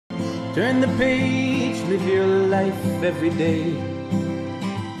Turn the page, live your life every day.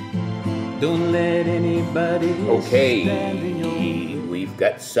 Don't let anybody stand in your way. We've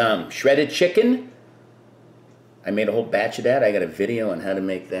got some shredded chicken. I made a whole batch of that. I got a video on how to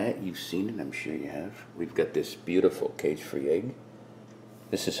make that. You've seen it, I'm sure you have. We've got this beautiful cage-free egg.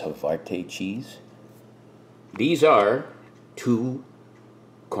 This is Havarti cheese. These are 2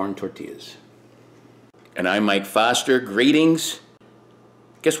 corn tortillas. And I'm Mike Foster. Greetings.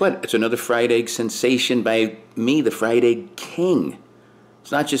 Guess what? It's another fried egg sensation by me, the Fried Egg King.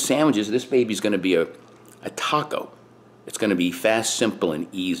 It's not just sandwiches. This baby's going to be a taco. It's going to be fast, simple, and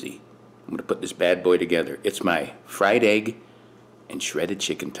easy. I'm going to put this bad boy together. It's my fried egg and shredded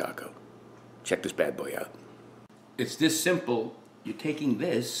chicken taco. Check this bad boy out. It's this simple. You're taking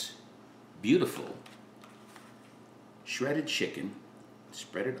this beautiful shredded chicken,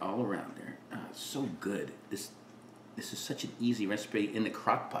 spread it all around there. Ah, it's so good. This is such an easy recipe in the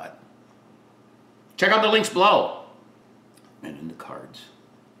crock pot. Check out the links below and in the cards.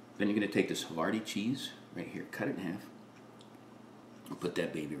 Then you're going to take this Havarti cheese right here, cut it in half, and put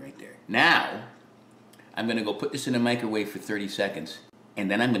that baby right there. Now, I'm going to go put this in the microwave for 30 seconds,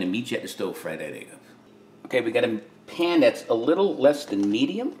 and then I'm going to meet you at the stove, fry that egg up. Okay, we got a pan that's a little less than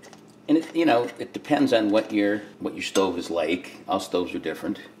medium, and it depends on what your stove is like. All stoves are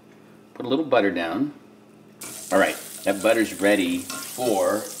different. Put a little butter down. All right, that butter's ready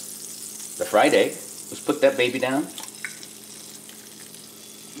for the fried egg. Let's put that baby down.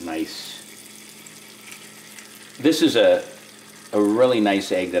 Nice. This is a really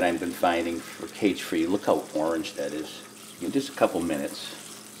nice egg that I've been finding for cage-free. Look how orange that is. In just a couple minutes.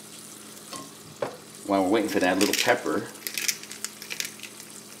 While we're waiting for that little pepper,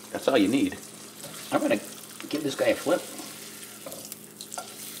 that's all you need. I'm going to give this guy a flip.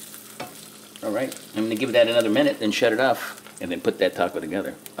 All right, I'm going to give that another minute, then shut it off, and then put that taco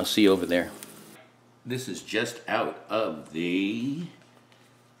together. I'll see you over there. This is just out of the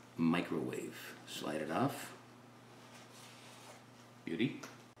microwave. Slide it off. Beauty.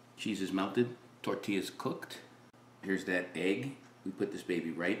 Cheese is melted. Tortilla's cooked. Here's that egg. We put this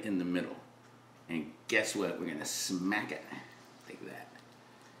baby right in the middle. And guess what? We're going to smack it. Like that.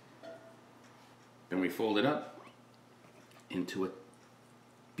 Then we fold it up into a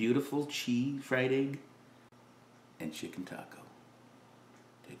beautiful cheese fried egg and chicken taco.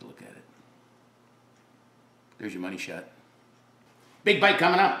 Take a look at it. There's your money shot. Big bite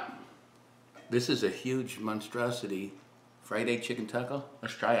coming up. This is a huge monstrosity fried egg chicken taco.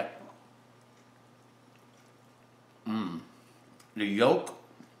 Let's try it. The yolk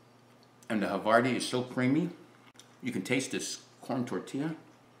and the Havarti is so creamy. You can taste this corn tortilla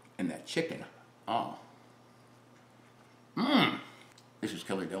and that chicken. Oh. This is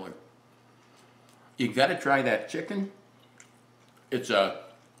killer diller. You gotta try that chicken. It's a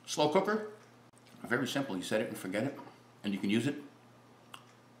slow cooker. Very simple. You set it and forget it. And you can use it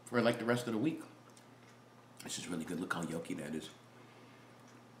for like the rest of the week. This is really good. Look how yolky that is.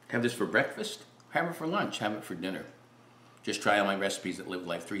 Have this for breakfast. Have it for lunch. Have it for dinner. Just try all my recipes at Live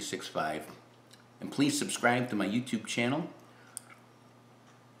Life 365. And please subscribe to my YouTube channel.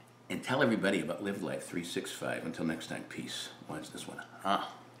 And tell everybody about Live Life 365. Until next time, peace. Watch this one.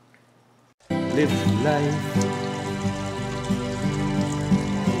 Live life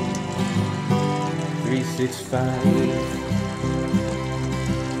 365.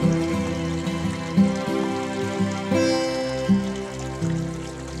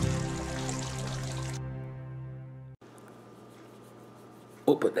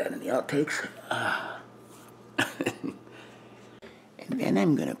 We'll put that in the outtakes. And then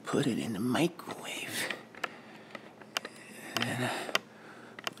I'm going to put it in the microwave. And then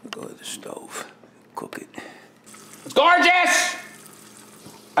we'll go to the stove, cook it. It's gorgeous!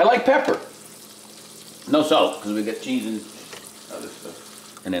 I like pepper. No salt, because we got cheese and other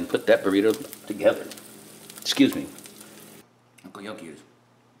stuff. And then put that burrito together. Excuse me. Look how yolky it is.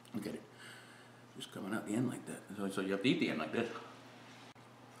 Look at it. Just coming out the end like that. So you have to eat the end like this.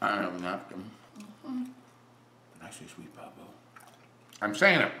 I don't have a napkin. Did I say sweet Pablo? I'm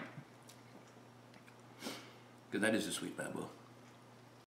saying it. Because that is a sweet Pablo.